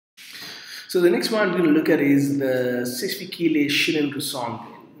So the next one we're going to look at is the Ses'fikile Chenin Rousanne.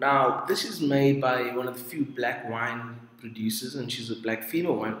 Now, this is made by one of the few black wine producers, and she's a black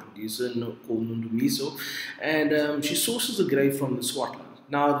female wine producer called Nundumiso, and she sources the grape from the Swartland.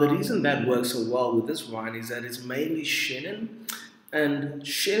 Now, the reason that works so well with this wine is that it's mainly Chenin, and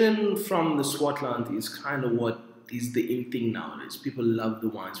Chenin from the Swartland is kind of what is the in thing nowadays. People love the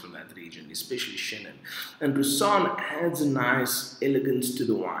wines from that region, especially Chenin. And Rousanne adds a nice elegance to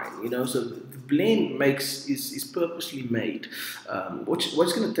the wine, so the blend is purposely made. What's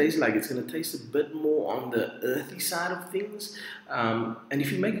going to taste like? It's going to taste a bit more on the earthy side of things. And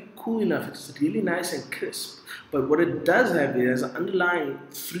if you make it cool enough, it's really nice and crisp. But what it does have, it has an underlying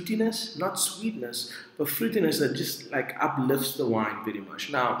fruitiness, not sweetness, but fruitiness that just like uplifts the wine very much.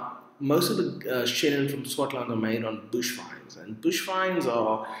 Now, most of the Chenin from Scotland are made on bush vines, and bush vines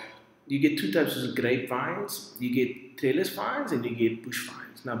you get two types of grape vines. You get trellis vines and you get bush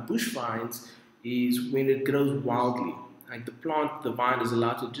vines. Now, bush vines is when it grows wildly, like the vine is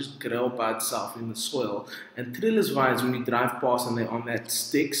allowed to just grow by itself in the soil, and trellis vines, when you drive past and they're on that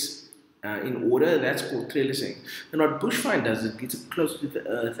sticks in order, that's called trellising. And what bush vine does, it gets it close to the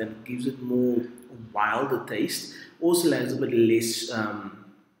earth and it gives it more wilder taste. Also has a bit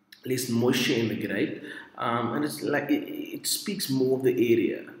less moisture in the grape, and it's like it speaks more of the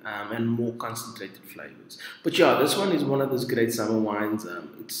area and more concentrated flavors. But yeah, this one is one of those great summer wines.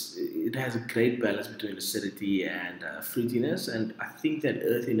 It has a great balance between acidity and fruitiness, and I think that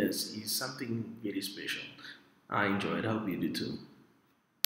earthiness is something very special. I enjoy it. I hope you do too.